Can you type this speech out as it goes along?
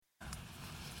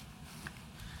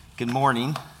Good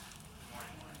morning.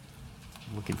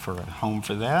 Looking for a home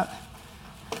for that.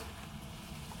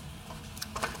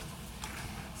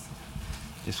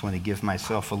 Just want to give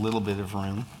myself a little bit of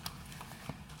room.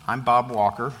 I'm Bob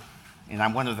Walker, and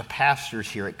I'm one of the pastors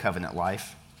here at Covenant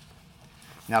Life.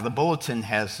 Now, the bulletin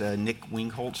has Nick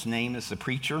Wingholt's name as the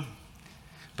preacher,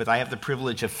 but I have the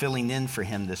privilege of filling in for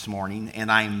him this morning,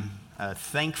 and I'm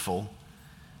thankful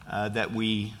that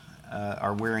we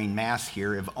are wearing masks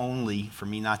here, if only for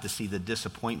me not to see the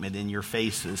disappointment in your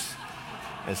faces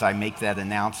as I make that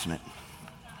announcement.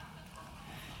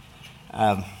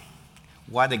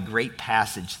 What a great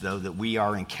passage, though, that we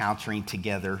are encountering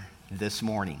together this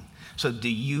morning. So do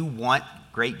you want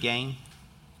great gain?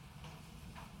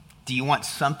 Do you want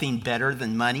something better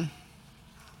than money?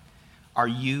 Are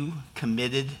you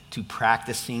committed to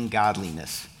practicing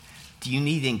godliness? Do you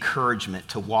need encouragement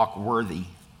to walk worthy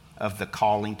of the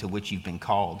calling to which you've been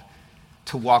called,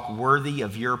 to walk worthy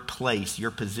of your place, your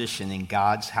position in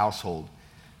God's household?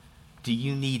 Do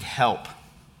you need help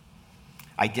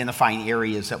identifying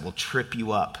areas that will trip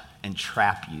you up and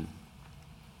trap you?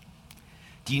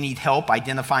 Do you need help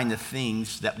identifying the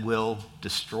things that will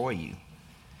destroy you?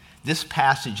 This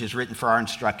passage is written for our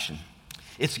instruction.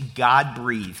 It's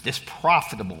God-breathed. It's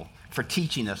profitable for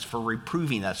teaching us, for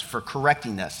reproving us, for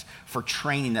correcting us, for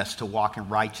training us to walk in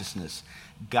righteousness.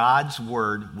 God's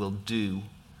word will do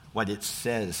what it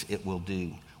says it will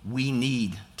do. We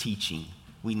need teaching.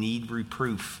 We need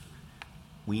reproof.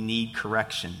 We need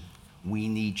correction. We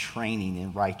need training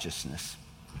in righteousness.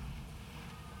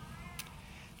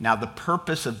 Now, the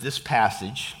purpose of this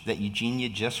passage that Eugenia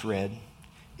just read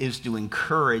is to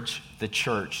encourage the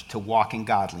church to walk in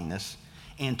godliness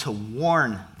and to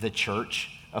warn the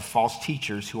church of false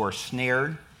teachers who are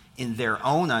snared in their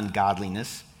own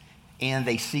ungodliness, and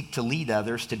they seek to lead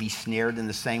others to be snared in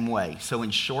the same way. So in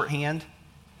shorthand,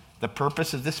 the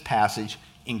purpose of this passage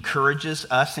encourages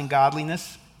us in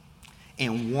godliness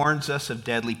and warns us of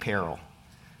deadly peril.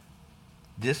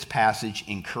 This passage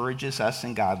encourages us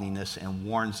in godliness and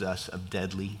warns us of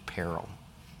deadly peril.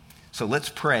 So let's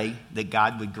pray that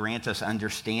God would grant us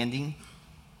understanding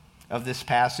of this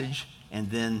passage and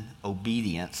then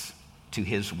obedience to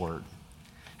his word.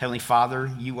 Heavenly Father,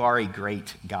 you are a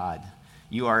great God.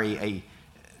 You are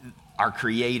our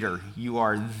creator. You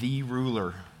are the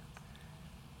ruler.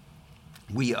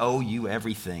 We owe you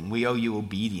everything. We owe you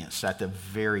obedience at the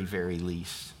very, very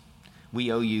least.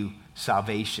 We owe you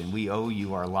salvation. We owe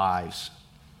you our lives.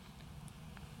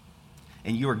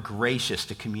 And you are gracious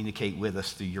to communicate with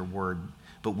us through your word.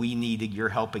 But we need your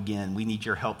help again. We need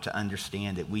your help to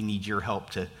understand it. We need your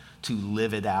help to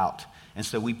live it out. And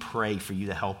so we pray for you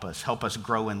to help us. Help us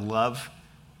grow in love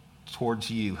towards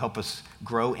you. Help us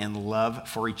grow in love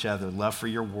for each other, love for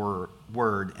your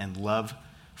word, and love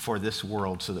for this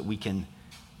world so that we can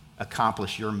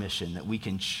accomplish your mission, that we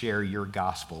can share your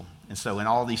gospel. And so in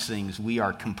all these things, we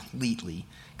are completely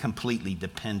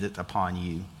dependent upon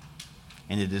you.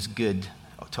 And it is good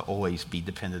to always be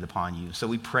dependent upon you. So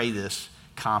we pray this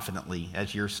confidently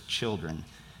as your children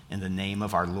in the name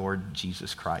of our Lord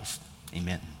Jesus Christ.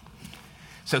 Amen.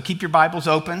 So keep your Bibles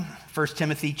open, 1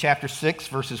 Timothy chapter 6,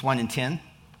 verses 1 and 10.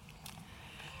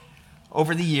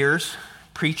 Over the years,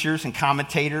 preachers and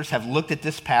commentators have looked at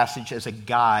this passage as a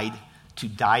guide to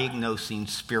diagnosing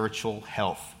spiritual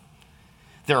health.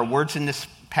 There are words in this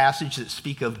passage that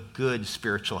speak of good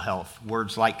spiritual health,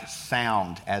 words like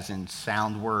sound, as in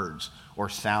sound words, or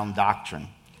sound doctrine.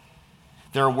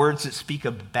 There are words that speak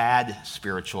of bad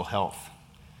spiritual health,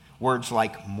 words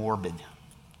like morbid,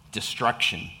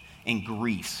 destruction, and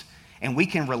grief. And we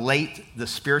can relate the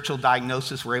spiritual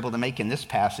diagnosis we're able to make in this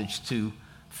passage to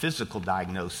physical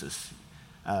diagnosis,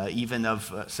 even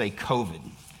of, say, COVID.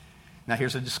 Now,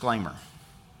 here's a disclaimer.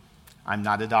 I'm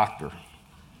not a doctor.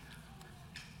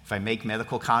 If I make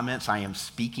medical comments, I am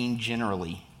speaking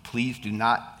generally. Please do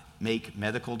not make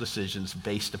medical decisions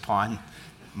based upon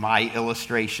my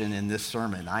illustration in this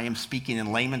sermon. I am speaking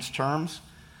in layman's terms.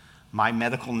 My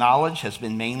medical knowledge has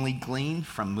been mainly gleaned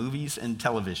from movies and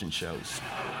television shows.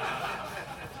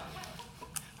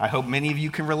 I hope many of you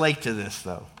can relate to this,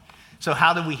 though. So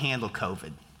how do we handle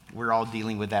COVID? We're all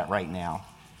dealing with that right now.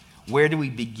 Where do we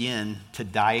begin to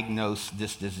diagnose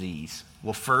this disease?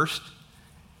 Well, first,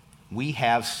 we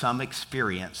have some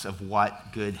experience of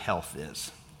what good health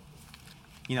is.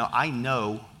 You know, I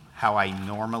know how I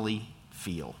normally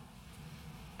feel.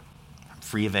 I'm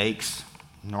free of aches,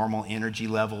 normal energy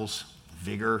levels,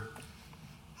 vigor.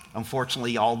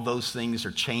 Unfortunately, all those things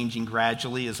are changing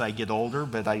gradually as I get older,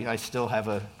 but I still have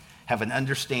an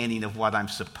understanding of what I'm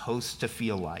supposed to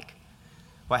feel like.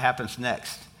 What happens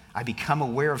next? I become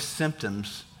aware of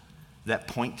symptoms that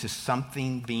point to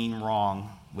something being wrong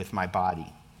with my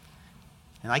body.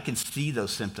 And I can see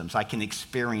those symptoms. I can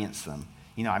experience them.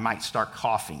 I might start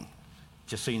coughing.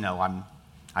 Just so you know,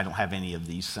 I don't have any of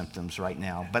these symptoms right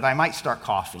now, but I might start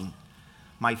coughing.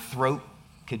 My throat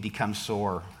could become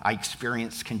sore. I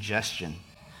experience congestion.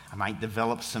 I might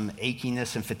develop some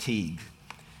achiness and fatigue.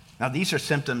 Now, these are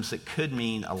symptoms that could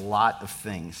mean a lot of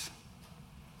things.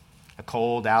 A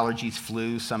cold, allergies,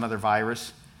 flu, some other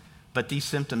virus. But these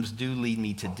symptoms do lead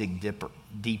me to dig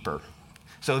deeper.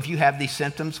 So if you have these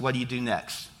symptoms, what do you do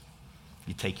next?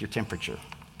 You take your temperature.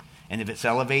 And if it's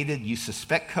elevated, you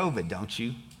suspect COVID, don't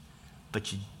you?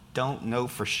 But you don't know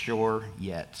for sure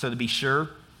yet. So to be sure,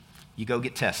 you go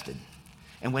get tested.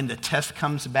 And when the test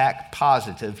comes back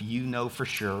positive, you know for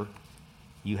sure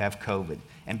you have COVID.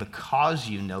 And because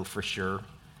you know for sure,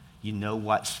 you know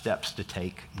what steps to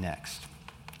take next.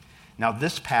 Now,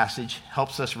 this passage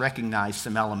helps us recognize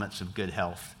some elements of good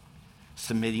health: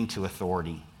 submitting to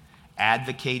authority,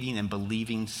 advocating and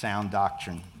believing sound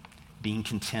doctrine, being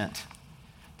content.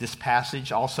 This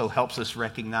passage also helps us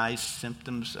recognize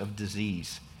symptoms of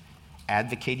disease,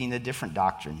 advocating a different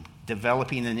doctrine,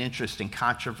 developing an interest in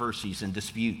controversies and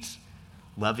disputes,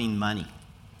 loving money.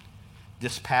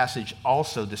 This passage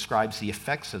also describes the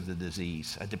effects of the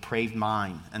disease: a depraved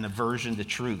mind, an aversion to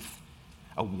truth,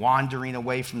 a wandering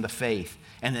away from the faith,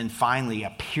 and then finally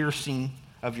a piercing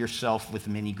of yourself with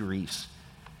many griefs.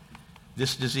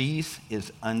 This disease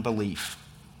is unbelief,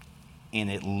 and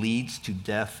it leads to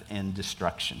death and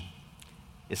destruction.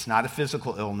 It's not a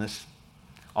physical illness,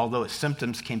 although its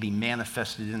symptoms can be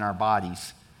manifested in our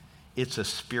bodies. It's a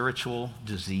spiritual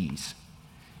disease,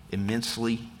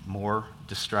 immensely more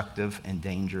destructive and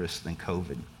dangerous than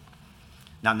COVID.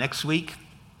 Now, next week,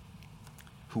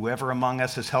 whoever among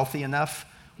us is healthy enough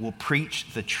will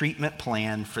preach the treatment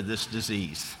plan for this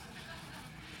disease.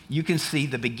 You can see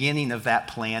the beginning of that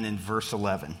plan in verse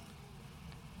 11.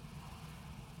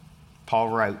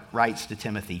 Paul writes to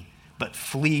Timothy, "But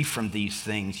flee from these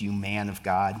things, you man of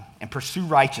God, and pursue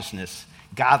righteousness,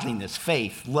 godliness,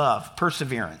 faith, love,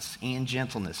 perseverance, and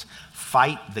gentleness.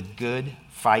 Fight the good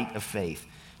fight of faith.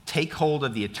 Take hold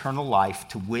of the eternal life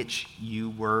to which you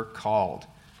were called."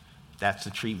 That's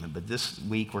the treatment. But this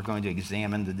week we're going to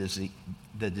examine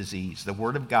the disease. The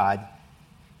Word of God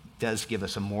does give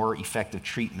us a more effective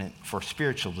treatment for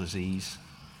spiritual disease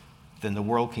than the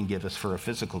world can give us for a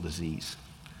physical disease.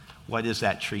 What is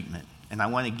that treatment? And I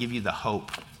want to give you the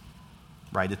hope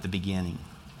right at the beginning.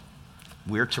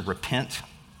 We're to repent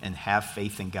and have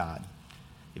faith in God.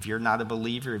 If you're not a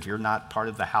believer, if you're not part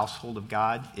of the household of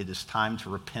God, it is time to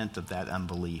repent of that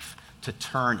unbelief, to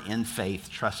turn in faith,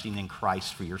 trusting in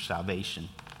Christ for your salvation.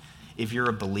 If you're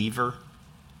a believer,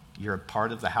 you're a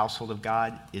part of the household of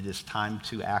God, it is time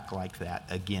to act like that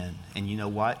again. And you know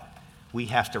what? We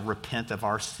have to repent of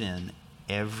our sin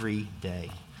every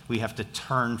day. We have to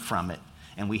turn from it,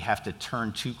 and we have to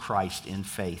turn to Christ in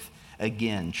faith,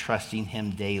 again, trusting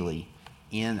Him daily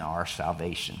in our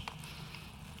salvation.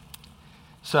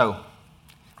 So,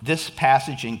 this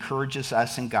passage encourages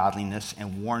us in godliness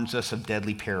and warns us of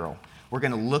deadly peril. We're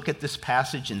going to look at this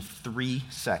passage in 3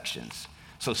 sections.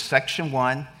 So section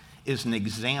 1 is an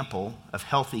example of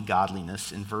healthy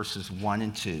godliness in verses 1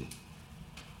 and 2.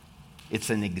 It's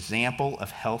an example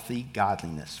of healthy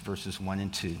godliness, verses 1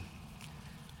 and 2.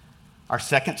 Our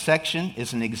second section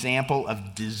is an example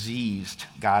of diseased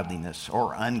godliness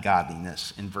or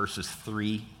ungodliness in verses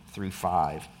 3 through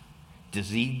 5.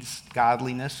 Diseased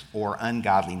godliness or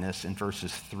ungodliness in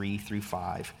verses 3 through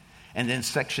 5. And then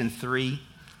section 3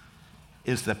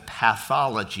 is the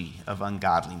pathology of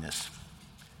ungodliness.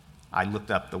 I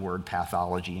looked up the word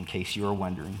pathology in case you were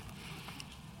wondering.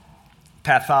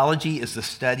 Pathology is the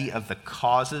study of the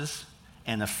causes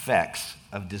and effects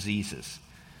of diseases.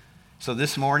 So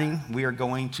this morning, we are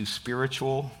going to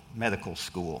spiritual medical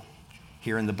school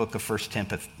here in the book of 1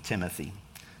 Timothy.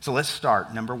 So let's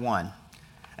start. Number 1,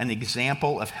 an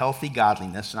example of healthy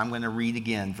godliness. And I'm going to read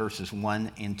again verses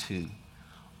 1 and 2.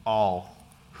 All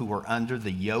who are under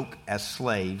the yoke as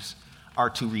slaves are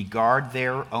to regard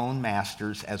their own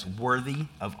masters as worthy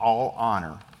of all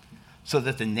honor, so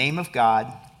that the name of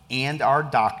God and our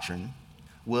doctrine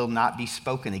will not be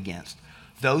spoken against.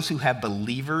 Those who have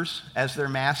believers as their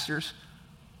masters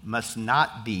must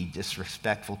not be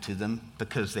disrespectful to them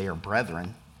because they are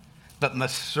brethren, but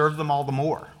must serve them all the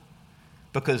more,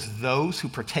 because those who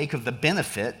partake of the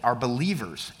benefit are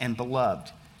believers and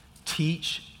beloved.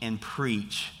 Teach and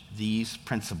preach these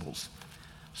principles.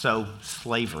 So,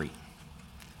 slavery.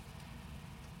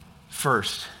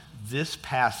 First, this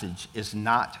passage is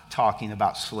not talking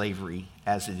about slavery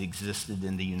as it existed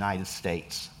in the United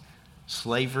States.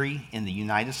 Slavery in the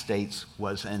United States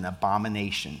was an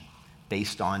abomination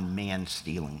based on man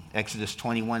stealing. Exodus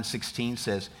 21:16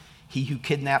 says, "He who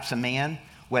kidnaps a man,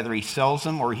 whether he sells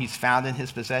him or he's found in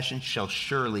his possession, shall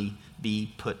surely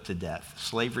be put to death."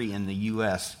 Slavery in the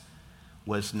U.S.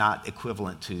 was not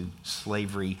equivalent to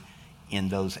slavery in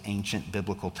those ancient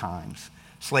biblical times.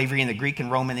 Slavery in the Greek and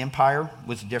Roman Empire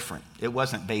was different. It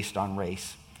wasn't based on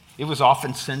race. It was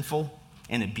often sinful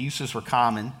and abuses were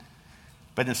common,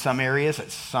 but in some areas, at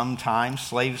some times,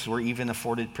 slaves were even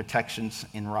afforded protections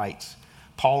and rights.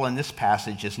 Paul in this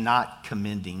passage is not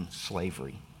commending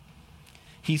slavery.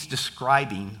 He's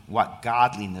describing what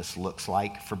godliness looks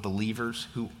like for believers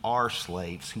who are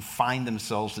slaves, who find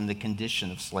themselves in the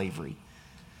condition of slavery.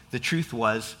 The truth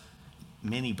was,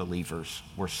 many believers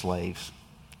were slaves.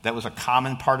 That was a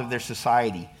common part of their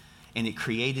society, and it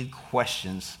created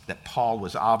questions that Paul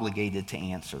was obligated to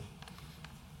answer.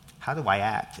 How do I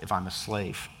act if I'm a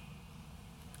slave?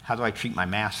 How do I treat my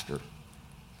master?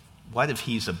 What if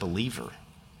he's a believer?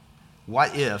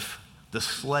 What if the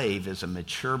slave is a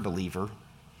mature believer,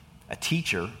 a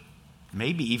teacher,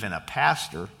 maybe even a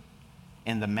pastor,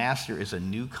 and the master is a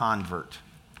new convert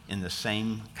in the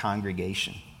same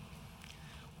congregation?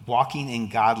 Walking in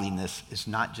godliness is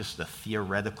not just a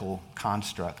theoretical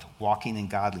construct. Walking in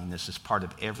godliness is part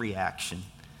of every action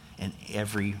and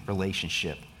every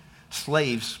relationship.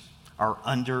 Slaves are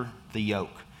under the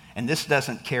yoke. And this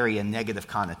doesn't carry a negative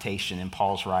connotation in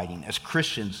Paul's writing. As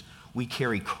Christians, we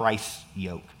carry Christ's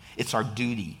yoke. It's our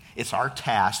duty. It's our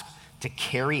task to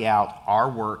carry out our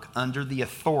work under the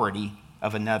authority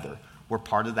of another. We're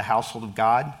part of the household of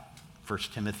God,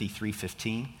 1 Timothy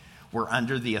 3:15. We're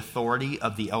under the authority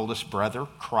of the eldest brother,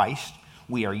 Christ.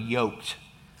 We are yoked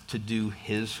to do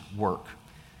his work.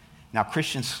 Now,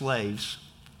 Christian slaves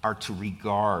are to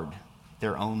regard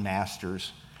their own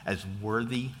masters as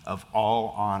worthy of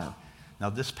all honor.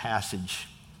 Now, this passage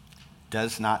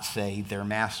does not say their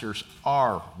masters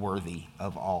are worthy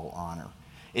of all honor.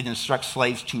 It instructs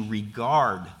slaves to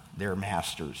regard their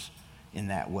masters in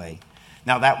that way.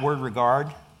 Now, that word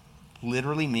regard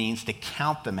literally means to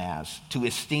count them as, to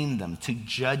esteem them, to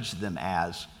judge them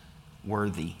as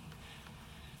worthy.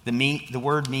 The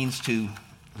word means to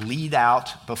lead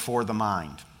out before the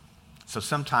mind. So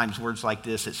sometimes words like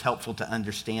this, it's helpful to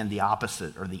understand the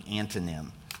opposite or the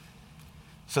antonym.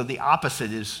 So the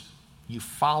opposite is you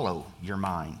follow your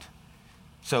mind.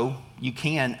 So you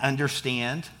can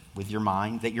understand with your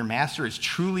mind that your master is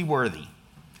truly worthy,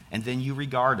 and then you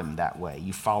regard him that way.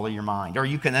 You follow your mind. Or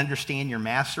you can understand your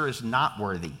master is not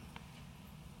worthy,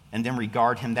 and then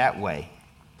regard him that way.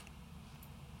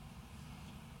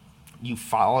 You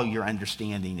follow your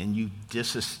understanding, and you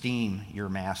disesteem your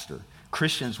master.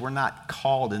 Christians, we're not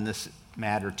called in this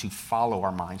matter to follow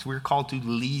our minds. We're called to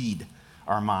lead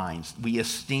our minds. We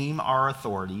esteem our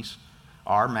authorities,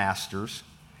 our masters,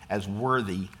 as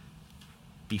worthy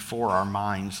before our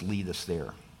minds lead us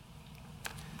there.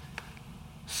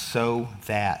 So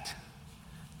that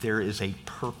there is a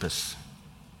purpose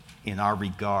in our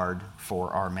regard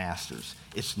for our masters.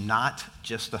 It's not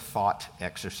just a thought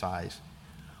exercise.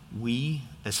 We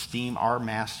esteem our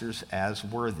masters as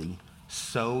worthy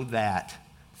so that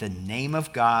the name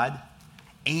of God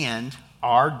and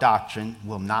our doctrine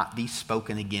will not be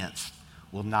spoken against,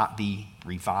 will not be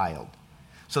reviled.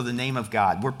 So the name of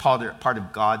God, we're part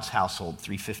of God's household,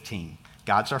 3:15.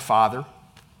 God's our Father.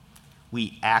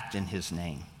 We act in his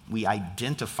name. We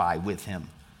identify with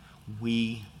him.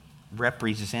 We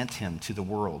represent him to the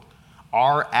world.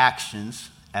 Our actions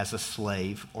as a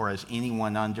slave or as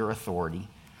anyone under authority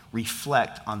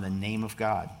reflect on the name of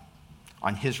God,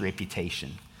 on his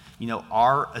reputation. You know,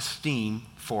 our esteem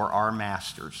for our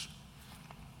masters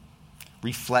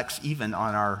reflects even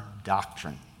on our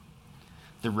doctrine.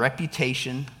 The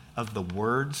reputation of the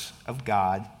words of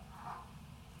God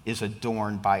is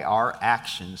adorned by our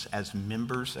actions as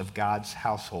members of God's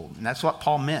household. And that's what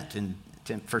Paul meant in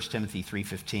 1 Timothy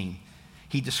 3:15.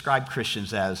 He described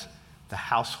Christians as the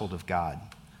household of God,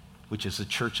 which is the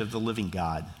church of the living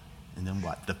God. And then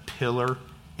what? The pillar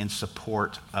and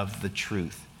support of the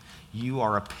truth. You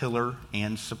are a pillar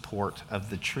and support of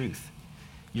the truth.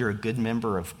 You're a good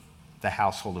member of the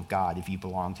household of God if you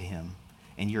belong to him.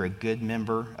 And you're a good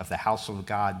member of the household of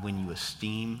God when you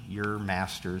esteem your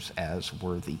masters as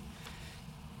worthy.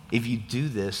 If you do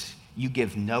this, you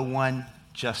give no one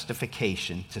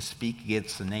justification to speak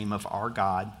against the name of our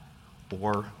God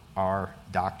or our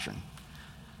doctrine.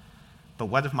 But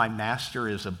what if my master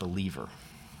is a believer?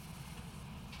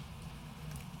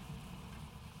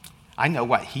 I know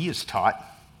what he is taught.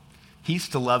 He's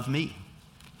to love me.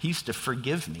 He's to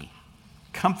forgive me,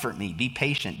 comfort me, be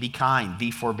patient, be kind, be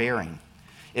forbearing.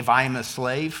 If I am a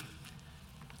slave,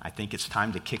 I think it's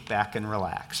time to kick back and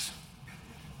relax.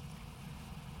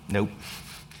 Nope.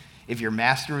 If your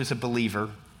master is a believer,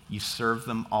 you serve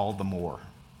them all the more.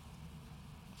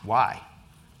 Why?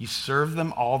 You serve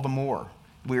them all the more.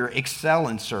 We excel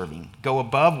in serving, go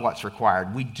above what's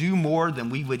required. We do more than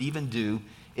we would even do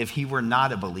if he were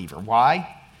not a believer.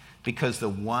 Why? Because the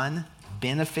one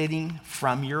benefiting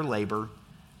from your labor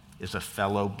is a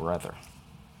fellow brother,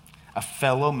 a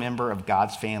fellow member of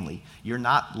God's family. You're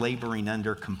not laboring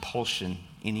under compulsion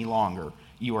any longer.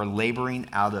 You are laboring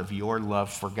out of your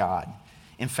love for God.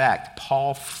 In fact,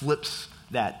 Paul flips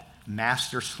that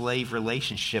master-slave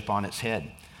relationship on its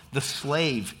head. The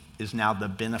slave is now the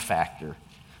benefactor.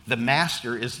 The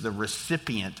master is the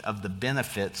recipient of the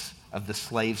benefits of the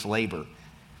slave's labor.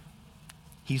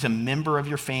 He's a member of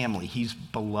your family. He's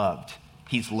beloved.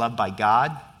 He's loved by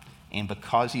God, and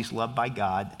because he's loved by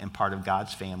God and part of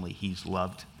God's family, he's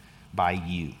loved by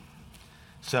you.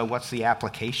 So what's the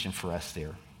application for us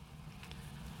there?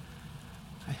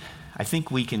 I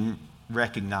think we can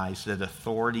recognize that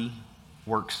authority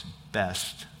works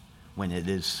best when it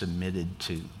is submitted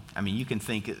to. I mean, you can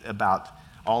think about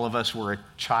all of us were a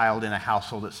child in a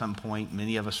household at some point.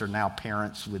 Many of us are now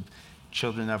parents with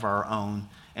children of our own,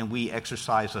 and we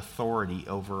exercise authority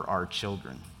over our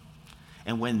children.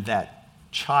 And when that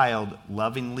child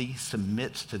lovingly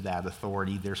submits to that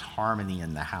authority, there's harmony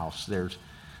in the house. There's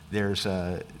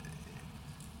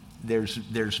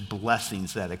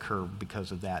blessings that occur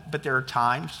because of that. But there are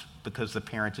times, because the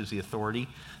parent is the authority,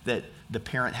 that the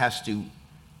parent has to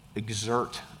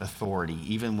exert authority,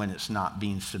 even when it's not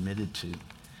being submitted to.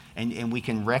 And we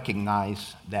can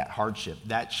recognize that hardship.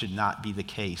 That should not be the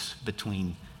case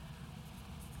between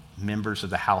members of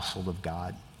the household of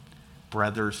God,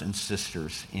 brothers and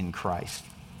sisters in Christ.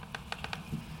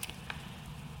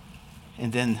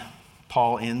 And then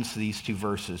Paul ends these two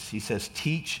verses. He says,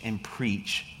 teach and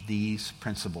preach these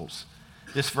principles.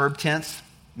 This verb tense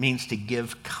means to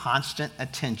give constant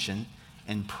attention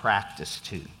and practice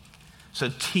to. So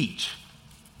teach,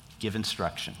 give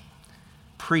instruction.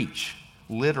 Preach,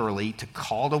 literally to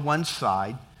call to one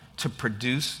side, to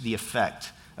produce the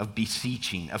effect of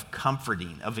beseeching, of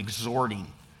comforting, of exhorting,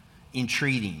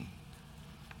 entreating.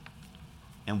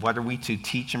 And what are we to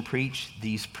teach and preach?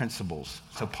 These principles.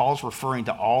 So Paul's referring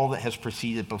to all that has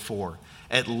preceded before,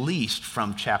 at least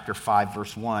from chapter 5,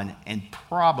 verse 1, and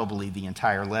probably the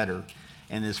entire letter,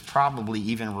 and is probably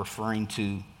even referring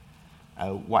to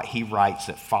what he writes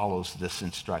that follows this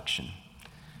instruction.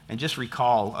 And just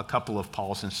recall a couple of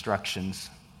Paul's instructions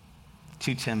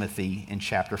to Timothy in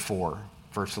chapter 4,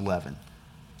 verse 11.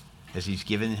 As he's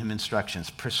given him instructions,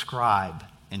 prescribe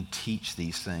and teach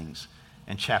these things.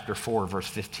 In chapter 4, verse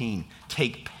 15,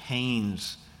 take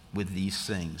pains with these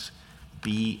things.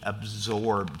 Be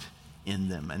absorbed in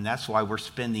them. And that's why we're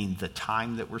spending the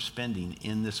time that we're spending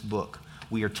in this book.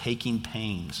 We are taking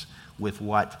pains with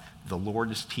what the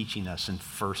Lord is teaching us in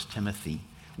 1 Timothy.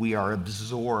 We are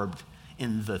absorbed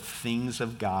in the things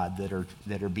of God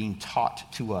that are being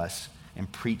taught to us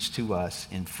and preached to us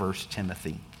in 1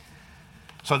 Timothy.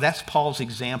 So that's Paul's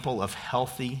example of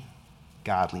healthy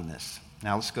godliness.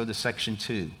 Now let's go to section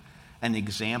 2, an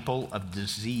example of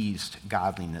diseased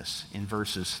godliness in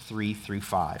verses 3 through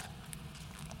 5.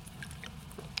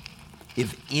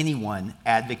 If anyone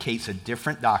advocates a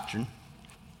different doctrine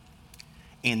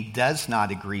and does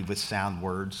not agree with sound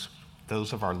words,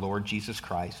 those of our Lord Jesus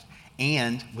Christ,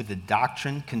 and with the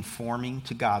doctrine conforming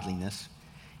to godliness,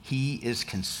 he is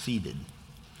conceited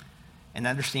and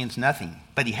understands nothing.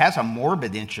 But he has a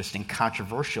morbid interest in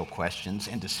controversial questions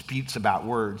and disputes about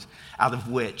words, out of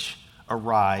which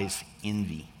arise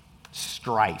envy,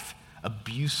 strife,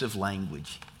 abusive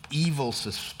language, evil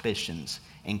suspicions,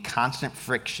 and constant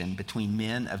friction between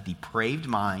men of depraved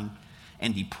mind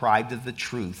and deprived of the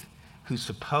truth, who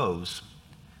suppose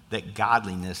that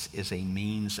godliness is a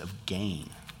means of gain.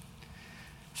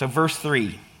 So verse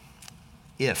 3,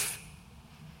 if,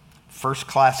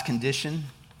 first-class condition,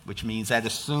 which means that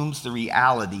assumes the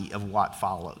reality of what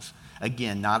follows.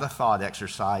 Again, not a thought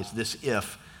exercise. This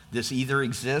either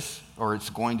exists or it's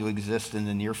going to exist in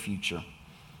the near future.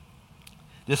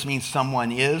 This means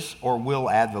someone is or will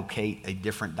advocate a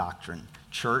different doctrine.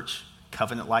 Church,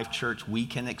 Covenant Life Church, we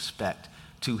can expect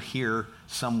to hear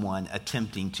someone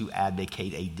attempting to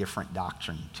advocate a different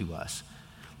doctrine to us.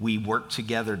 We work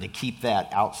together to keep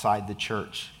that outside the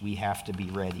church. We have to be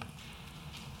ready.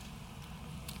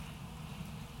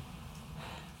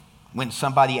 When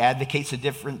somebody advocates a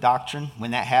different doctrine,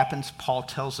 when that happens, Paul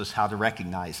tells us how to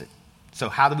recognize it. So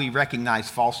how do we recognize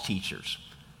false teachers?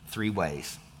 3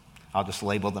 ways. I'll just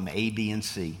label them A, B, and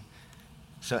C.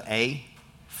 So A,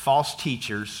 false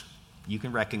teachers, you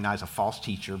can recognize a false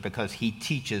teacher because he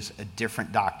teaches a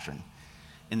different doctrine.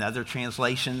 In other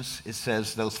translations, it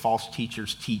says those false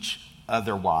teachers teach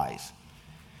otherwise.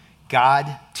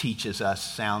 God teaches us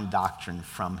sound doctrine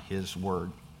from his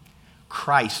word.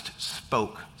 Christ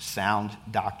spoke sound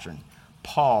doctrine.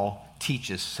 Paul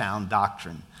teaches sound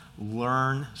doctrine.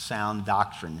 Learn sound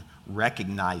doctrine.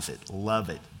 Recognize it. Love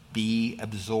it. Be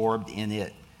absorbed in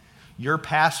it. Your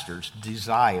pastors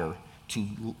desire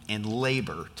to and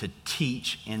labor to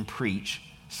teach and preach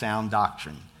sound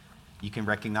doctrine. You can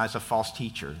recognize a false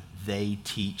teacher. They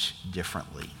teach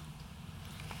differently.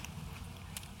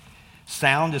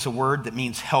 Sound is a word that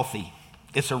means healthy.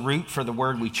 It's a root for the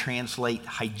word we translate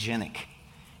hygienic.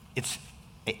 It's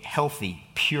healthy,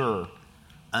 pure,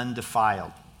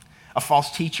 undefiled. A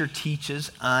false teacher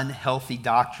teaches unhealthy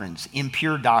doctrines,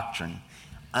 impure doctrine,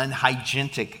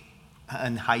 unhygienic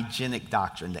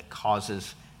doctrine that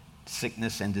causes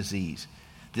sickness and disease.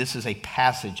 This is a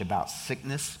passage about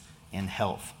sickness and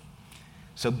health.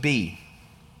 So B,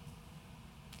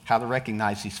 how to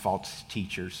recognize these false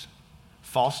teachers.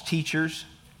 False teachers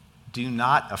do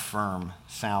not affirm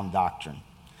sound doctrine.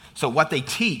 So what they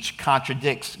teach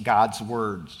contradicts God's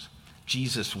words,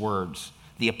 Jesus' words,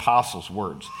 the apostles'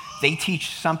 words. They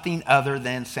teach something other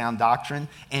than sound doctrine,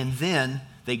 and then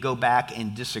they go back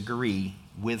and disagree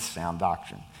with sound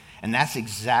doctrine. And that's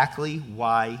exactly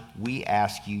why we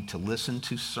ask you to listen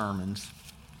to sermons,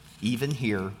 even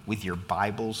here, with your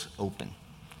Bibles open.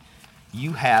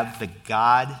 You have the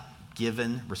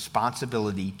God-given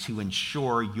responsibility to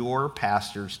ensure your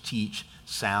pastors teach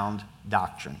sound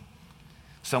doctrine.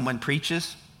 Someone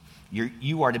preaches,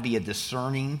 you are to be a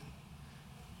discerning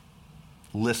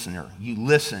listener. You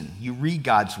listen, you read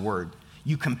God's word,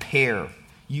 you compare,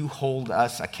 you hold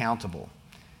us accountable.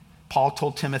 Paul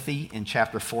told Timothy in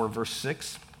chapter 4, verse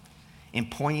 6, in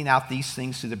pointing out these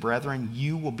things to the brethren,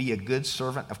 you will be a good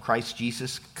servant of Christ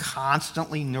Jesus,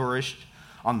 constantly nourished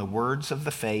on the words of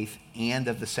the faith and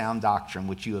of the sound doctrine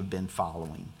which you have been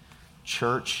following.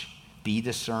 Church, be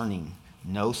discerning.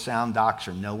 Know sound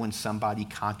doctrine. Know when somebody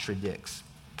contradicts.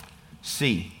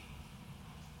 C,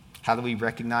 how do we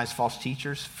recognize false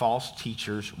teachers? False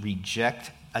teachers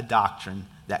reject a doctrine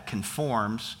that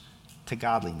conforms to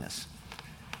godliness.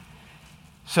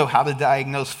 So how to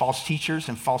diagnose false teachers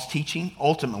and false teaching?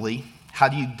 Ultimately, how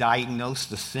do you diagnose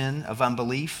the sin of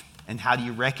unbelief? And how do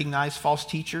you recognize false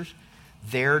teachers?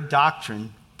 Their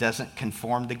doctrine doesn't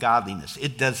conform to godliness.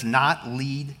 It does not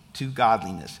lead to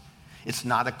godliness. It's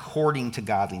not according to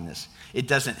godliness. It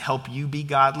doesn't help you be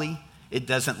godly. It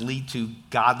doesn't lead to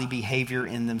godly behavior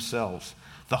in themselves.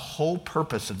 The whole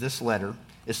purpose of this letter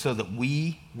is so that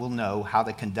we will know how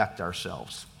to conduct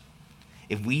ourselves.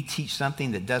 If we teach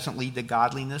something that doesn't lead to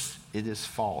godliness, it is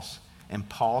false. And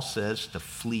Paul says to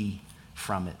flee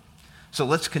from it. So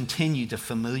let's continue to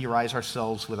familiarize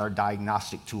ourselves with our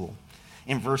diagnostic tool.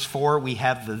 In verse 4, we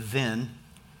have the then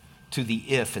to the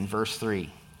if in verse 3.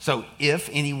 So if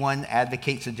anyone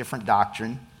advocates a different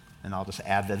doctrine, and I'll just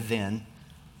add the then,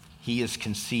 he is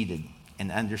conceited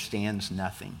and understands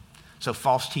nothing. So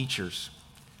false teachers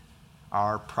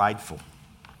are prideful.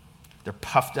 They're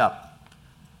puffed up.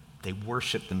 They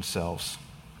worship themselves.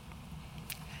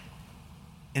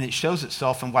 And it shows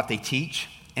itself in what they teach,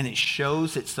 and it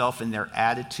shows itself in their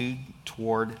attitude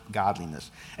toward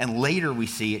godliness. And later we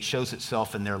see it shows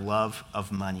itself in their love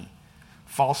of money.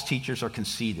 False teachers are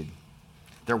conceited.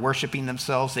 They're worshiping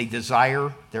themselves. They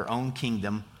desire their own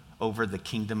kingdom over the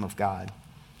kingdom of God.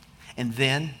 And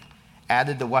then,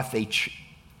 added to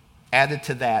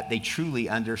that, they truly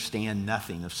understand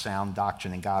nothing of sound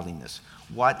doctrine and godliness.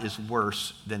 What is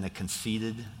worse than a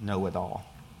conceited know-it-all?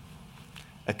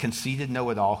 A conceited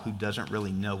know-it-all who doesn't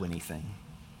really know anything.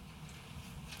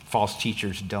 False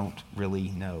teachers don't really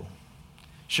know.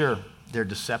 Sure, they're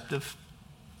deceptive.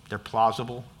 They're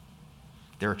plausible.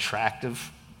 They're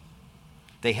attractive.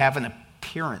 They have an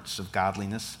appearance of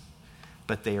godliness,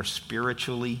 but they are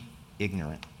spiritually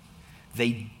ignorant.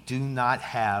 They do not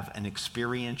have an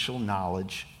experiential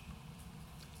knowledge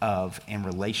of and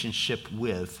relationship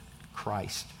with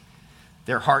Christ.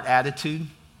 Their heart attitude,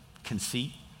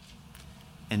 conceit,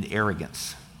 and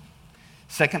arrogance.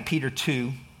 2 Peter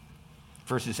 2,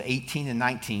 verses 18 and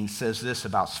 19 says this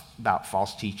about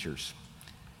false teachers.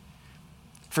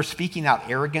 For speaking out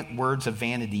arrogant words of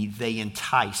vanity, they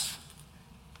entice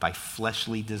by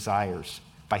fleshly desires,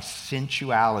 by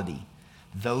sensuality,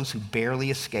 those who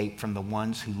barely escape from the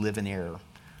ones who live in error,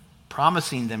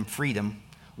 promising them freedom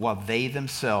while they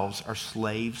themselves are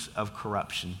slaves of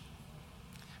corruption.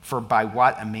 For by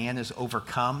what a man is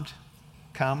overcome,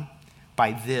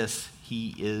 by this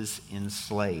he is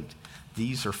enslaved.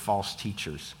 These are false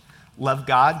teachers. Love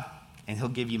God, and he'll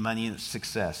give you money and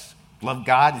success. Love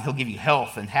God, and he'll give you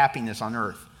health and happiness on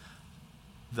earth.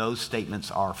 Those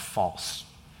statements are false.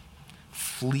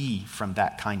 Flee from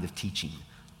that kind of teaching.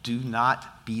 Do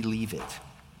not believe it.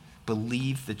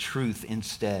 Believe the truth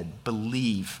instead.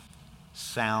 Believe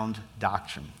sound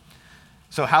doctrine.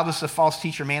 So how does the false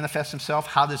teacher manifest himself?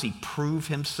 How does he prove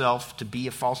himself to be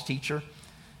a false teacher?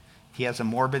 He has a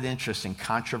morbid interest in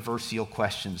controversial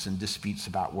questions and disputes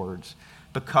about words.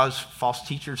 Because false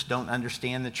teachers don't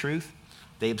understand the truth,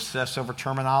 they obsess over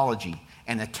terminology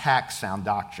and attack sound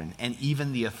doctrine and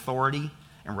even the authority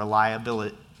and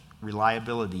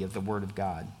reliability of the Word of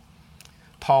God.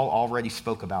 Paul already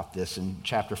spoke about this in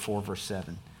chapter 4, verse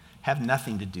 7. Have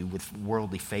nothing to do with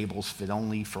worldly fables fit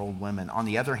only for old women. On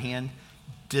the other hand,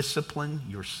 discipline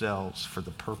yourselves for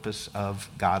the purpose of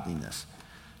godliness.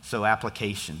 So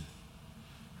application.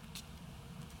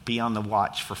 Be on the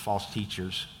watch for false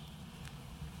teachers.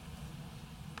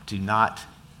 Do not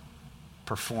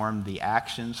perform the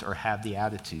actions or have the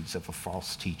attitudes of a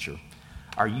false teacher.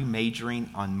 Are you majoring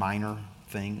on minor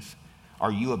things?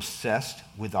 Are you obsessed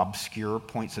with obscure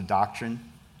points of doctrine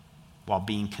while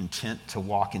being content to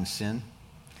walk in sin?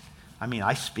 I mean,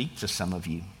 I speak to some of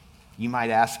you. You might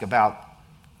ask about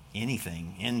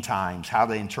anything, end times, how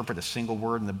to interpret a single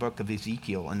word in the book of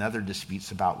Ezekiel, and other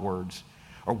disputes about words,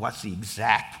 or what's the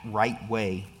exact right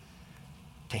way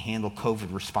to handle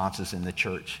COVID responses in the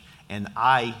church. And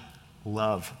I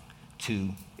love to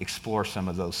explore some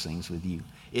of those things with you.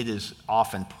 It is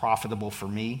often profitable for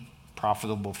me,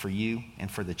 profitable for you,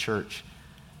 and for the church.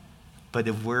 But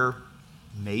if we're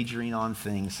majoring on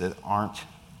things that aren't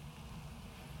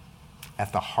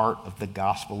at the heart of the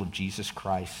gospel of Jesus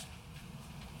Christ,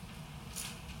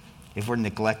 if we're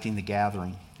neglecting the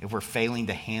gathering, if we're failing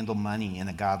to handle money in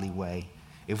a godly way,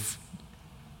 if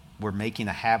we're making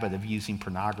a habit of using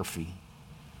pornography,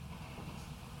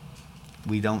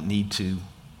 we don't need to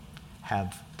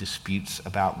have disputes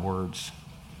about words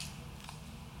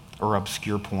or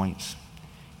obscure points.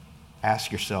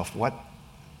 Ask yourself,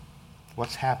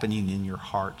 what's happening in your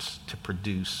hearts to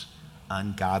produce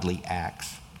ungodly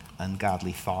acts,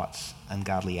 ungodly thoughts,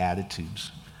 ungodly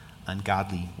attitudes,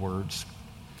 ungodly words?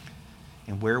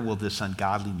 And where will this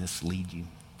ungodliness lead you?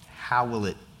 How will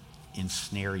it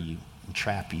ensnare you and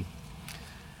trap you?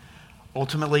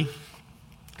 Ultimately,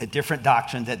 a different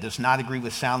doctrine that does not agree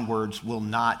with sound words will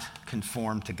not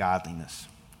conform to godliness.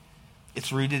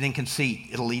 It's rooted in conceit.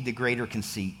 It'll lead to greater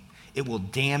conceit. It will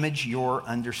damage your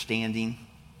understanding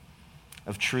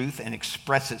of truth and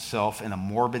express itself in a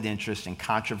morbid interest in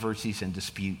controversies and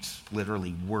disputes,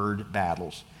 literally word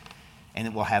battles. And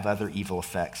it will have other evil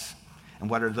effects. And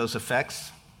what are those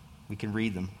effects? We can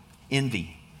read them.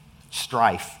 Envy,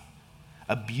 strife,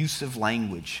 abusive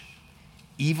language,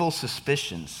 evil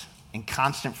suspicions, and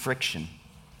constant friction.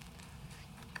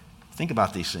 Think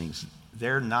about these things.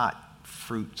 They're not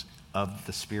fruit of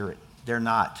the Spirit. They're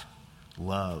not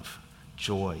love,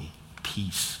 joy,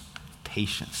 peace,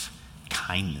 patience,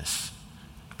 kindness,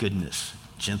 goodness,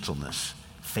 gentleness,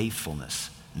 faithfulness,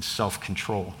 and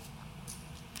self-control.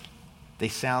 They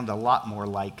sound a lot more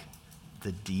like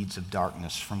the deeds of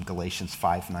darkness from Galatians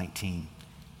 5:19.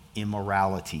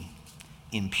 Immorality,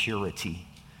 impurity,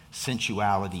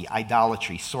 sensuality,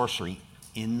 idolatry, sorcery,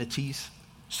 enmities,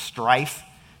 strife,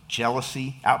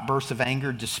 jealousy, outbursts of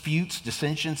anger, disputes,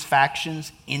 dissensions,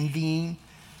 factions, envying,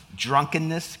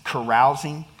 drunkenness,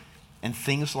 carousing, and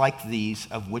things like these,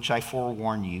 of which I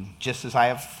forewarn you, just as I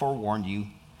have forewarned you,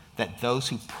 that those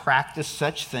who practice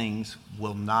such things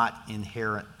will not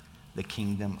inherit the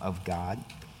kingdom of God.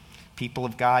 People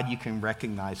of God, you can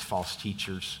recognize false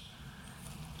teachers.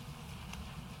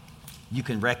 You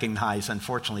can recognize,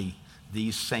 unfortunately,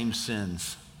 these same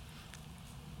sins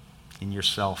in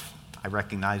yourself. I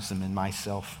recognize them in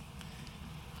myself.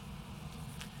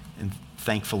 And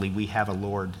thankfully, we have a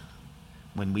Lord.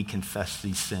 When we confess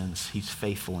these sins, He's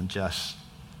faithful and just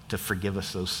to forgive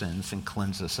us those sins and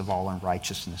cleanse us of all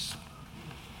unrighteousness.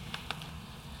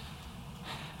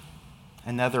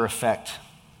 Another effect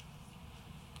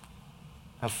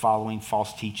of following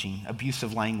false teaching,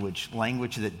 abusive language,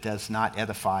 language that does not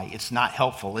edify. It's not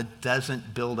helpful. It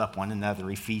doesn't build up one another,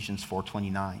 Ephesians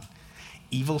 4:29.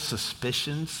 Evil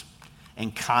suspicions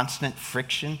and constant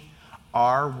friction,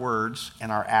 our words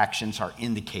and our actions are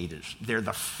indicators. They're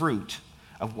the fruit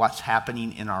of what's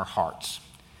happening in our hearts.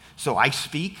 So I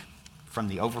speak from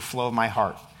the overflow of my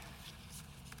heart.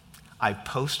 I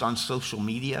post on social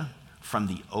media from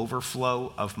the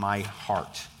overflow of my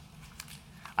heart.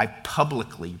 I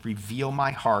publicly reveal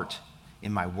my heart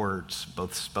in my words,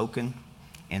 both spoken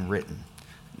and written.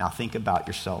 Now think about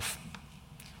yourself.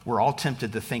 We're all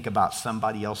tempted to think about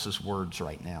somebody else's words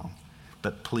right now,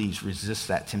 but please resist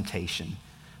that temptation.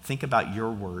 Think about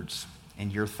your words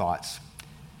and your thoughts.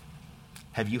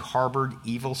 Have you harbored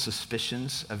evil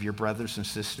suspicions of your brothers and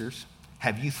sisters?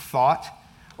 Have you thought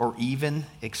or even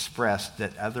expressed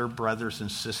that other brothers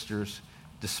and sisters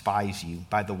despise you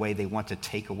by the way they want to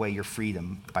take away your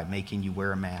freedom by making you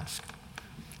wear a mask?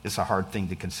 It's a hard thing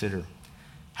to consider.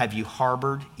 Have you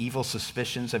harbored evil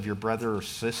suspicions of your brother or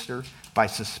sister by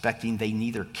suspecting they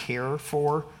neither care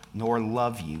for nor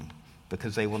love you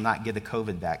because they will not get a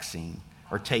COVID vaccine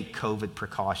or take COVID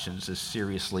precautions as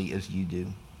seriously as you do?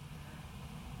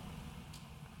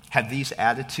 Have these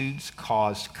attitudes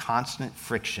caused constant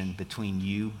friction between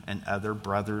you and other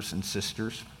brothers and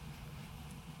sisters?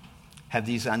 Have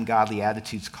these ungodly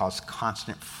attitudes caused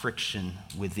constant friction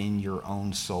within your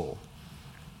own soul?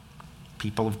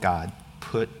 People of God,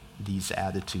 put these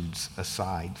attitudes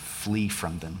aside. Flee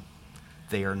from them.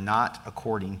 They are not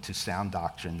according to sound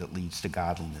doctrine that leads to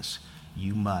godliness.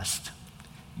 You must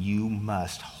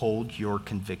hold your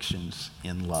convictions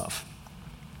in love.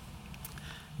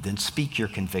 Then speak your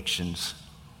convictions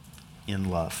in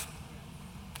love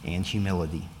and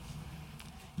humility.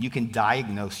 You can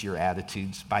diagnose your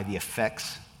attitudes by the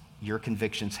effects your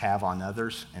convictions have on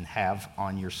others and have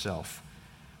on yourself.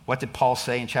 What did Paul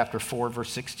say in chapter 4,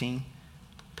 verse 16?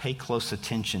 Pay close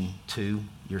attention to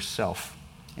yourself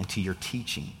and to your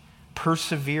teaching.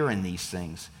 Persevere in these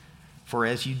things, for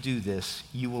as you do this,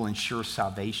 you will ensure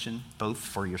salvation both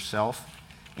for yourself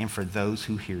and for those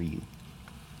who hear you.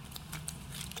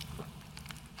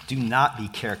 Do not be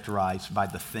characterized by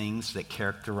the things that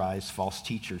characterize false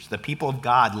teachers. The people of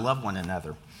God love one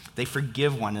another. They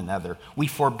forgive one another. We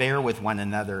forbear with one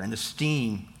another and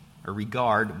esteem or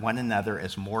regard one another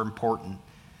as more important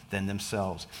than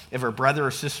themselves. If a brother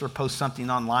or sister posts something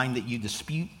online that you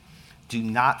dispute, do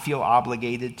not feel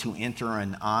obligated to enter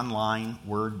an online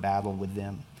word battle with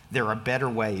them. There are better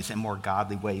ways and more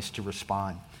godly ways to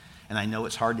respond. And I know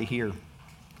it's hard to hear,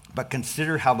 but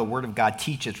consider how the Word of God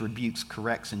teaches, rebukes,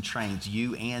 corrects, and trains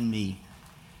you and me.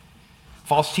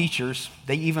 False teachers,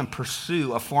 they even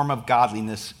pursue a form of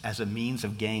godliness as a means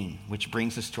of gain, which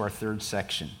brings us to our third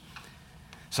section.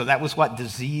 So that was what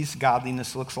diseased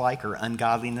godliness looks like, or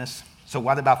ungodliness. So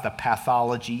what about the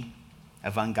pathology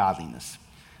of ungodliness?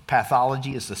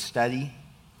 Pathology is the study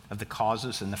of the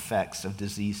causes and effects of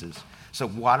diseases. So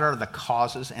what are the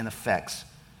causes and effects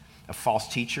of false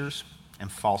teachers and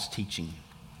false teaching?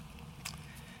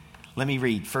 Let me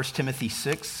read 1 Timothy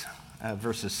 6,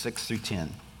 verses 6 through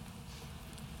 10.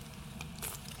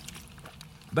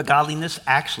 But godliness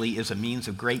actually is a means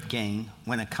of great gain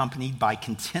when accompanied by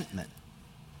contentment.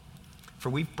 For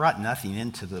we've brought nothing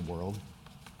into the world,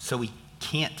 so we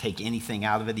can't take anything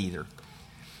out of it either.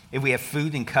 If we have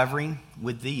food and covering,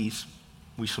 with these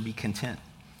we shall be content.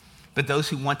 But those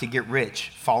who want to get rich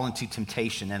fall into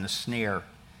temptation and a snare,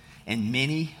 and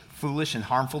many foolish and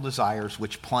harmful desires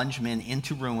which plunge men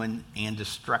into ruin and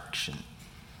destruction.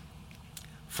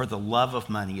 For the love of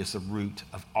money is the root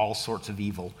of all sorts of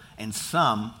evil, and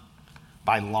some,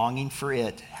 by longing for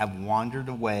it, have wandered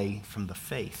away from the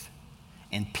faith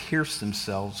and pierced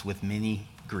themselves with many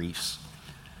griefs.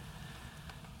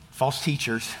 False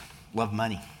teachers love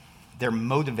money. They're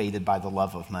motivated by the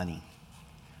love of money.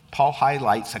 Paul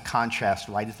highlights a contrast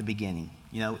right at the beginning.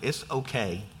 You know, it's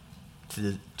okay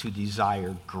to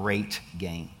desire great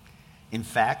gain. In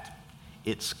fact,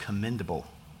 it's commendable.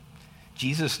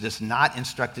 Jesus does not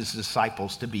instruct his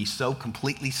disciples to be so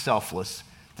completely selfless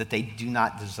that they do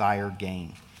not desire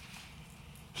gain.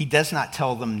 He does not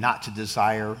tell them not to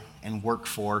desire and work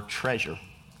for treasure.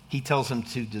 He tells them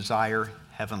to desire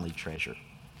heavenly treasure,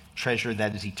 treasure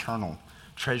that is eternal,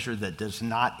 treasure that does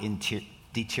not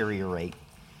deteriorate.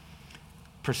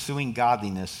 Pursuing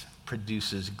godliness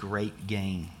produces great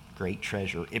gain, great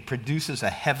treasure. It produces a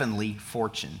heavenly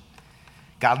fortune.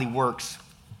 Godly works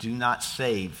do not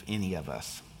save any of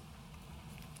us.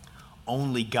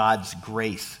 Only God's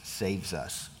grace saves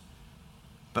us.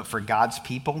 But for God's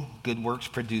people, good works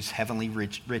produce heavenly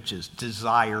riches.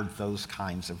 Desire those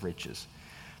kinds of riches.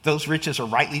 Those riches are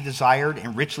rightly desired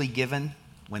and richly given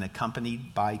when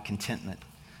accompanied by contentment.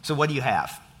 So what do you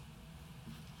have?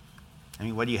 I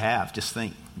mean, what do you have? Just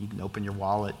think. You can open your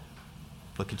wallet,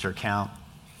 look at your account,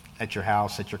 at your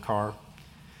house, at your car.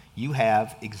 You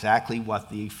have exactly what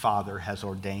the Father has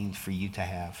ordained for you to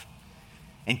have.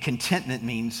 And contentment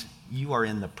means you are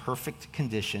in the perfect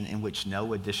condition in which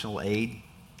no additional aid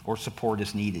or support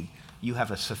is needed. You have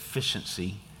a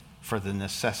sufficiency for the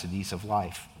necessities of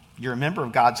life. You're a member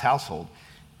of God's household.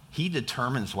 He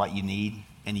determines what you need,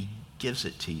 and he gives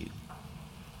it to you.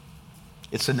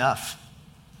 It's enough.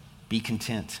 Be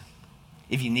content.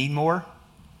 If you need more,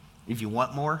 if you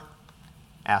want more,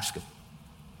 ask him.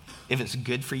 If it's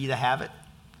good for you to have it,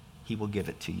 he will give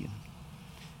it to you.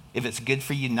 If it's good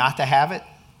for you not to have it,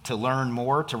 to learn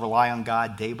more, to rely on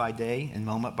God day by day and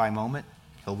moment by moment,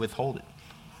 he'll withhold it.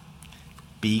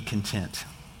 Be content.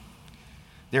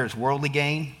 There's worldly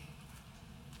gain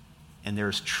and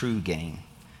there's true gain,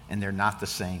 and they're not the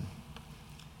same.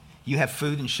 You have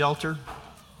food and shelter,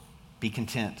 be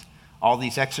content. All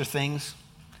these extra things,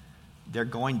 they're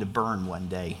going to burn one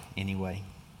day anyway.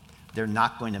 They're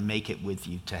not going to make it with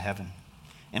you to heaven.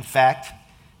 In fact,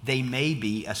 they may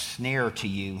be a snare to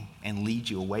you and lead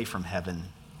you away from heaven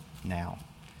now.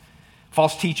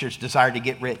 False teachers desire to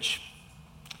get rich.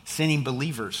 Sinning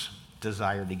believers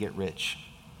desire to get rich.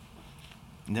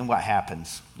 And then what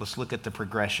happens? Let's look at the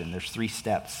progression. There's 3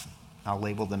 steps. I'll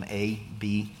label them A,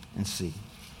 B, and C.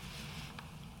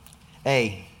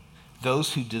 A,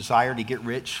 those who desire to get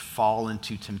rich fall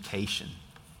into temptation.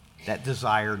 That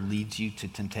desire leads you to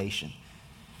temptation.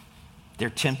 They're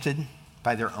tempted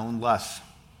by their own lusts.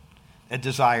 A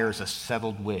desire is a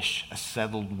settled wish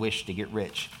to get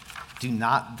rich. Do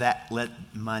not let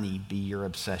money be your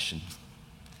obsession.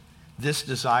 This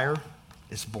desire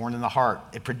is born in the heart.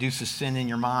 It produces sin in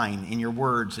your mind, in your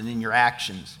words, and in your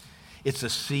actions. It's a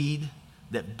seed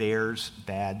that bears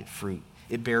bad fruit.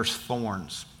 It bears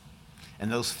thorns.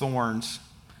 And those thorns,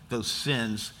 those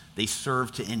sins, they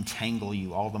serve to entangle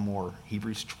you all the more.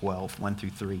 Hebrews 12, 1 through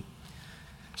 3.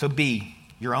 So B,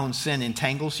 your own sin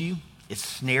entangles you. It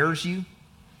snares you.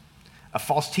 A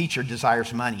false teacher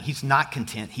desires money. He's not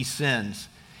content. He sins.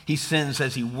 He sins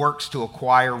as he works to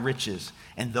acquire riches,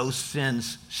 and those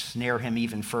sins snare him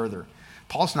even further.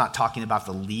 Paul's not talking about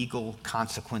the legal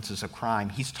consequences of crime.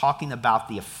 He's talking about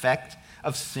the effect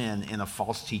of sin in a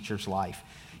false teacher's life.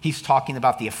 He's talking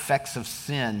about the effects of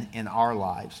sin in our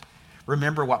lives.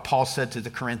 Remember what Paul said to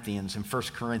the Corinthians in 1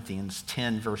 Corinthians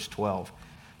 10, verse 12.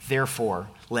 Therefore,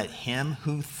 let him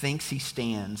who thinks he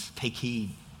stands take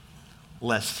heed,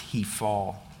 lest he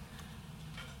fall.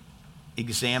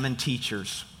 Examine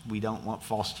teachers. We don't want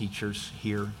false teachers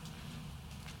here.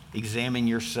 Examine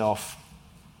yourself.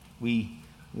 We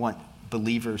want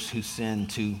believers who sin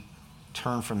to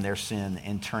turn from their sin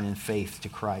and turn in faith to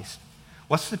Christ.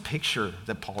 What's the picture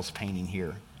that Paul's painting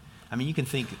here? I mean, you can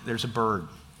think there's a bird.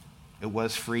 It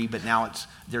was free, but now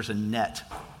there's a net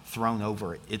thrown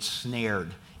over it. It's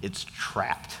snared. It's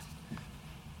trapped.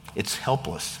 It's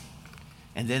helpless.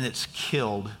 And then it's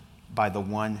killed by the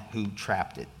one who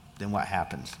trapped it. Then what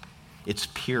happens? It's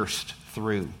pierced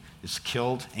through. It's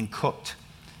killed and cooked.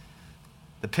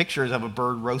 The picture is of a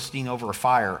bird roasting over a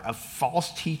fire. A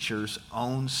false teacher's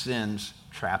own sins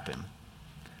trap him.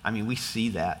 I mean, we see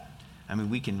that. I mean,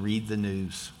 we can read the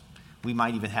news. We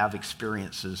might even have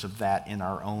experiences of that in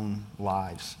our own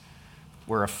lives,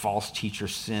 where a false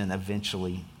teacher's sin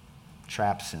eventually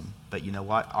traps him. But you know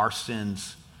what? Our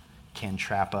sins can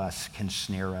trap us, can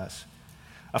snare us.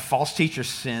 A false teacher's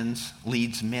sins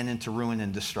leads men into ruin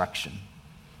and destruction.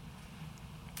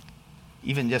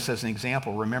 Even just as an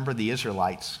example, remember the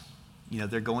Israelites. You know,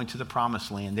 they're going to the promised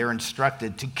land. They're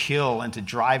instructed to kill and to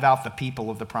drive out the people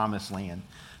of the promised land.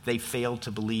 They failed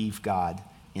to believe God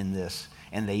in this.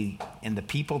 And the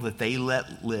people that they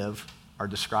let live are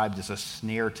described as a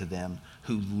snare to them,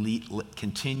 who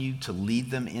continued to lead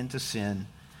them into sin,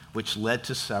 which led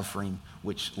to suffering,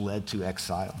 which led to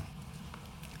exile.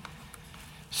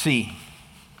 C,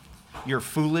 your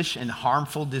foolish and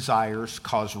harmful desires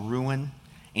cause ruin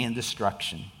and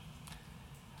destruction.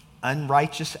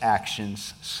 Unrighteous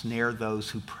actions snare those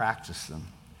who practice them.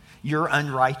 Your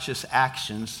unrighteous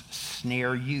actions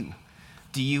snare you.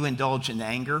 Do you indulge in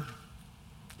anger,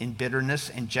 in bitterness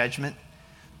and judgment?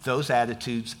 Those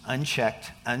attitudes,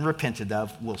 unchecked, unrepented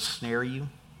of, will snare you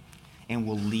and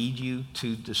will lead you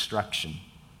to destruction.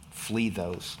 Flee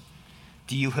those.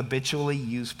 Do you habitually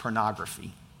use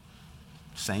pornography?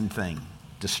 Same thing,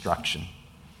 destruction.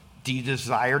 Do you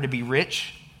desire to be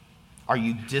rich? Are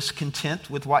you discontent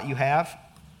with what you have?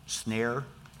 Snare,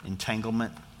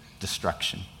 entanglement,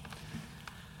 destruction.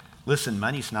 Listen,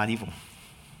 money's not evil.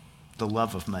 The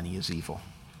love of money is evil.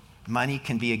 Money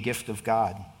can be a gift of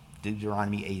God,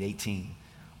 Deuteronomy 8:18.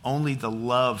 Only the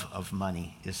love of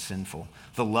money is sinful.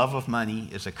 The love of money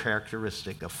is a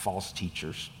characteristic of false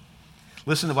teachers.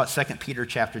 Listen to what 2 Peter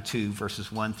chapter 2,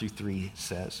 verses 1 through 3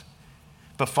 says.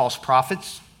 But false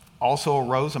prophets also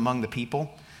arose among the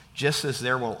people, just as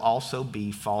there will also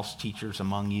be false teachers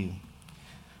among you,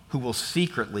 who will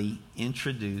secretly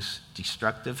introduce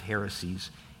destructive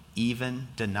heresies, even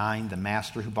denying the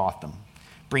master who bought them,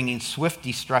 bringing swift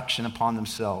destruction upon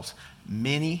themselves.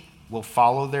 Many will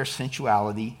follow their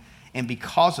sensuality, And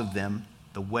because of them,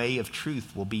 the way of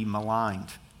truth will be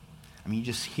maligned. I mean, you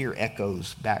just hear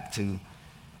echoes back to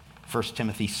 1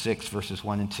 Timothy 6, verses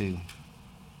 1 and 2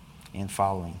 and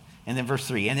following. And then verse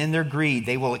 3, and in their greed,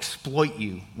 they will exploit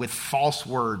you with false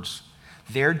words.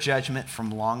 Their judgment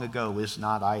from long ago is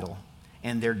not idle,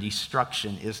 and their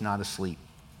destruction is not asleep.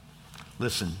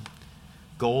 Listen,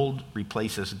 gold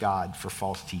replaces God for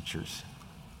false teachers.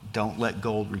 Don't let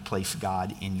gold replace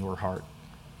God in your heart.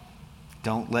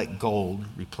 Don't let gold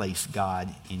replace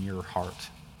God in your heart.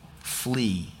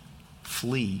 Flee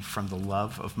from the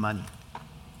love of money.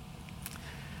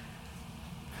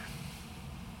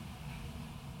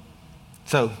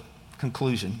 So,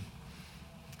 conclusion.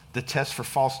 The test for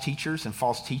false teachers and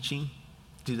false teaching,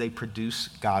 do they produce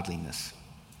godliness?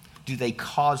 Do they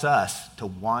cause us to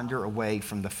wander away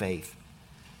from the faith?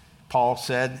 Paul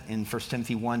said in 1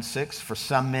 Timothy 1:6, for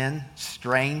some men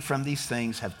straying from these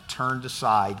things have turned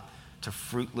aside to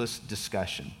fruitless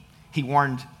discussion. He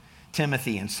warned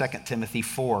Timothy in 2 Timothy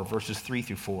 4, verses 3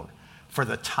 through 4. For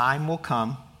the time will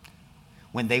come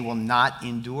when they will not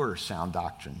endure sound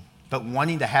doctrine, but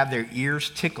wanting to have their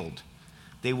ears tickled,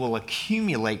 they will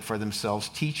accumulate for themselves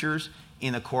teachers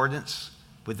in accordance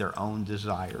with their own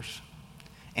desires,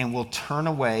 and will turn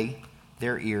away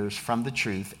their ears from the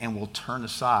truth and will turn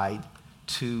aside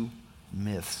to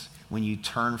myths. When you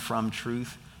turn from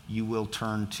truth, you will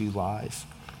turn to lies.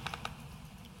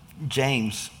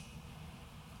 James,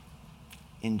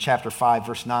 in chapter 5,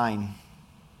 verse 9,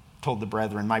 told the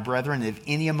brethren, my brethren, if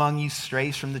any among you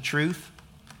strays from the truth,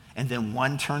 and then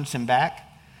one turns him back,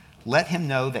 let him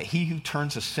know that he who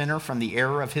turns a sinner from the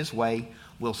error of his way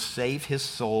will save his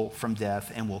soul from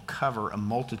death and will cover a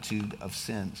multitude of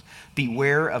sins.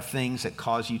 Beware of things that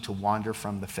cause you to wander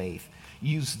from the faith.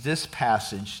 Use this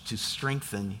passage to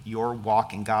strengthen your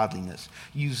walk in godliness.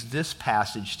 Use this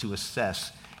passage to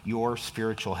assess your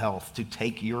spiritual health, to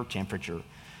take your temperature.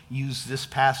 Use this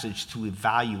passage to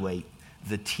evaluate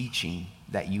the teaching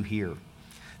that you hear.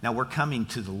 Now we're coming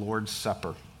to the Lord's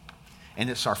Supper, and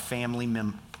it's our family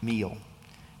meal,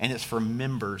 and it's for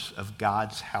members of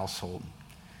God's household.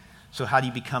 So how do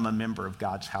you become a member of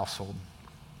God's household?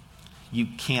 You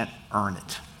can't earn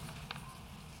it.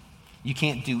 You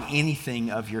can't do anything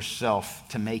of yourself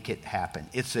to make it happen.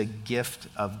 It's a gift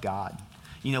of God.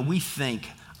 You know, we think,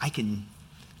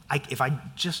 if I'm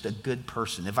just a good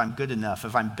person, if I'm good enough,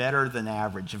 if I'm better than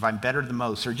average, if I'm better than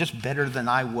most, or just better than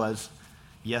I was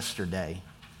yesterday,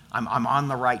 I'm on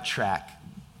the right track,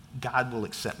 God will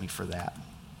accept me for that.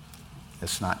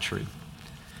 That's not true.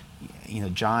 You know,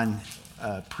 John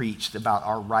preached about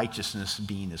our righteousness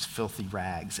being as filthy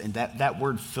rags. And that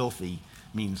word filthy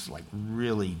means like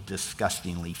really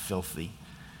disgustingly filthy.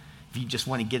 If you just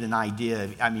want to get an idea,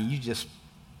 I mean, you just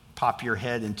pop your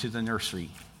head into the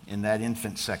nursery in that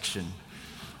infant section,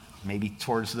 maybe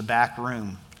towards the back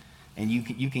room, and you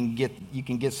can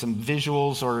get some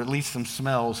visuals or at least some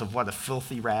smells of what a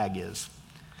filthy rag is.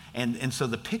 And so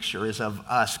the picture is of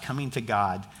us coming to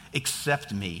God,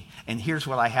 accept me, and here's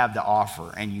what I have to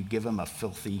offer, and you give him a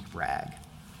filthy rag.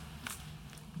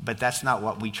 But that's not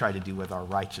what we try to do with our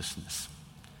righteousness.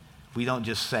 We don't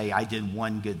just say, I did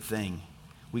one good thing.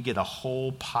 We get a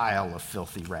whole pile of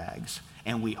filthy rags,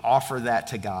 and we offer that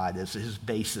to God as his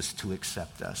basis to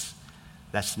accept us.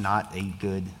 That's not a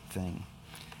good thing.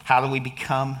 How do we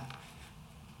become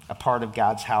a part of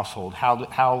God's household? How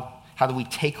do we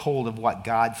take hold of what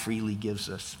God freely gives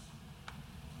us?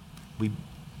 We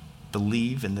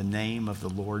believe in the name of the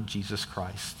Lord Jesus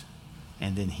Christ,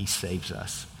 and then he saves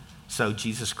us. So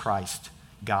Jesus Christ,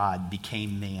 God,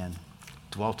 became man,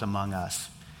 dwelt among us.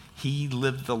 He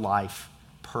lived the life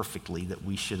perfectly that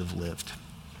we should have lived.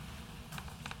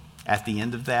 At the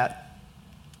end of that,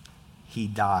 he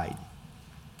died.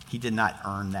 He did not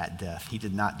earn that death. He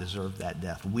did not deserve that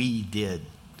death. We did.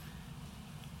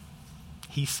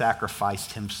 He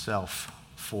sacrificed himself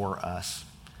for us.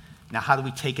 Now, how do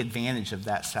we take advantage of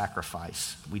that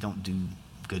sacrifice? We don't do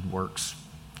good works.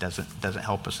 Doesn't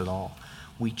help us at all.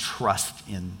 We trust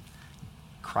in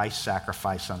Christ's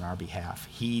sacrifice on our behalf.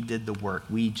 He did the work.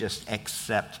 We just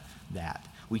accept that.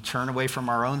 We turn away from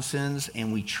our own sins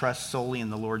and we trust solely in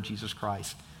the Lord Jesus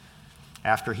Christ.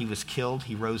 After he was killed,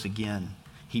 he rose again.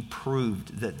 He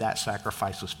proved that that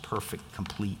sacrifice was perfect,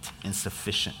 complete, and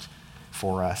sufficient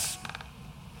for us.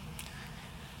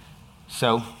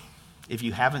 So, if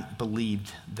you haven't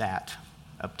believed that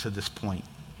up to this point,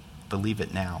 believe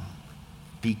it now.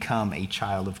 Become a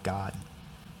child of God.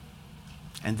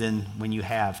 And then when you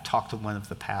have, talk to one of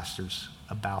the pastors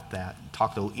about that.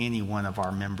 Talk to any one of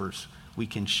our members. We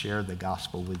can share the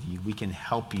gospel with you. We can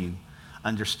help you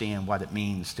understand what it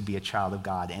means to be a child of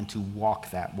God and to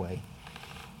walk that way.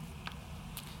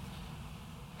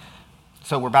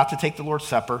 So we're about to take the Lord's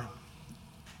Supper,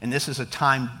 and this is a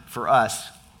time for us,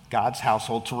 God's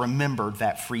household, to remember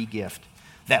that free gift,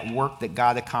 that work that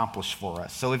God accomplished for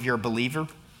us. So if you're a believer,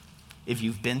 if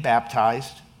you've been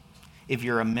baptized, if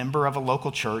you're a member of a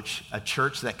local church, a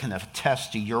church that can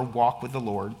attest to your walk with the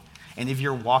Lord, and if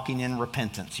you're walking in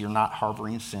repentance, you're not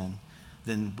harboring sin,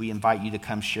 then we invite you to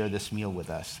come share this meal with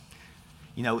us.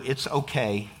 You know, it's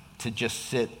okay to just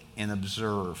sit and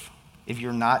observe. If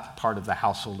you're not part of the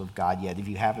household of God yet, if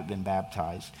you haven't been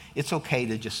baptized, it's okay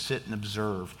to just sit and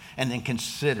observe and then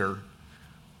consider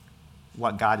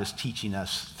what God is teaching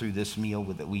us through this meal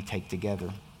that we take together.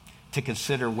 To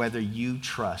consider whether you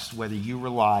trust, whether you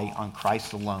rely on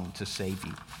Christ alone to save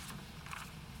you.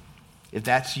 If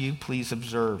that's you, please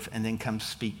observe and then come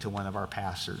speak to one of our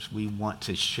pastors. We want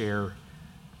to share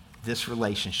this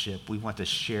relationship. We want to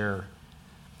share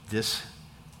this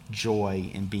joy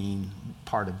in being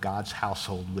part of God's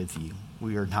household with you.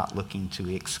 We are not looking to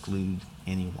exclude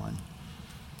anyone.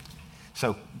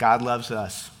 So God loves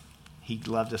us. He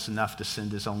loved us enough to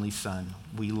send his only son.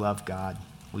 We love God.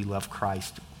 We love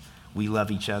Christ. We love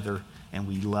each other, and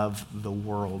we love the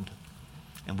world.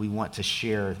 And we want to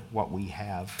share what we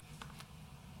have,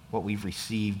 what we've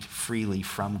received freely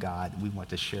from God. We want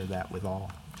to share that with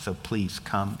all. So please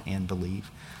come and believe.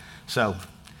 So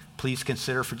please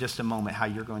consider for just a moment how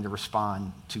you're going to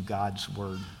respond to God's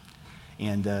word.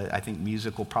 And I think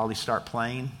music will probably start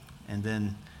playing, and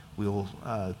then we'll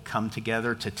come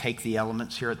together to take the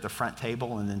elements here at the front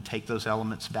table and then take those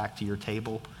elements back to your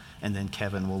table, and then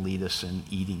Kevin will lead us in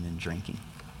eating and drinking.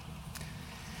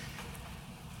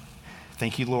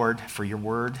 Thank you, Lord, for your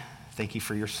word. Thank you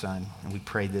for your son, and we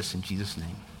pray this in Jesus'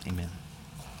 name. Amen.